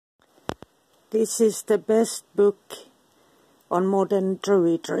This is the best book on modern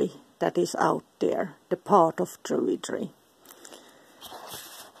Druidry that is out there, the part of Druidry.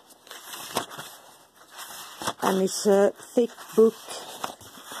 And it's a thick book.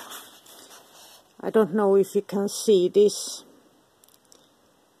 I don't know if you can see this.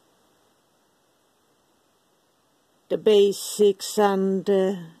 The basics and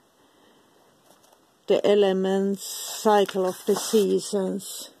the elements, cycle of the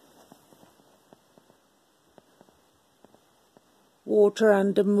seasons. Water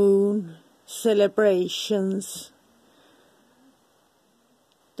and the moon, celebrations,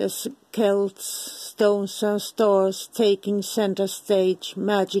 the Celts, stones and stars taking center stage,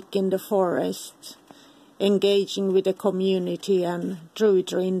 magic in the forest, engaging with the community and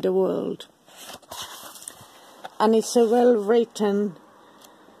Druidry in the world. And it's a well written,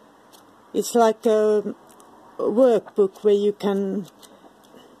 it's like a workbook where you can,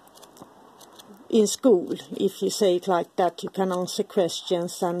 in school, if you say it like that, you can answer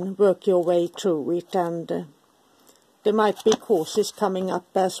questions and work your way through it, and there might be courses coming up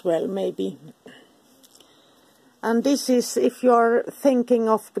as well, maybe. And this is, if you're thinking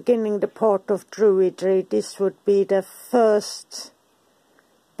of beginning the part of Druidry, this would be the first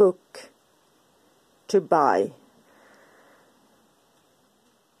book to buy.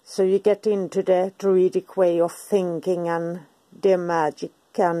 So you get into the Druidic way of thinking and the magic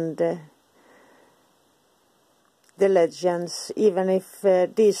and the legends, even if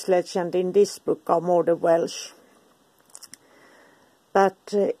these legends in this book are more the Welsh.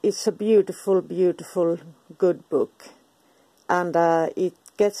 But it's a beautiful, beautiful, good book. And it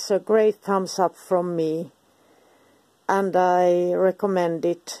gets a great thumbs up from me. And I recommend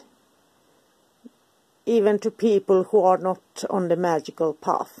it even to people who are not on the magical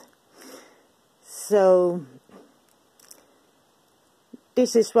path. So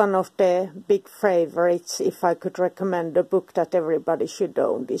this is one of the big favorites. If I could recommend a book that everybody should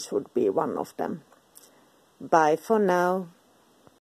own, this would be one of them. Bye for now.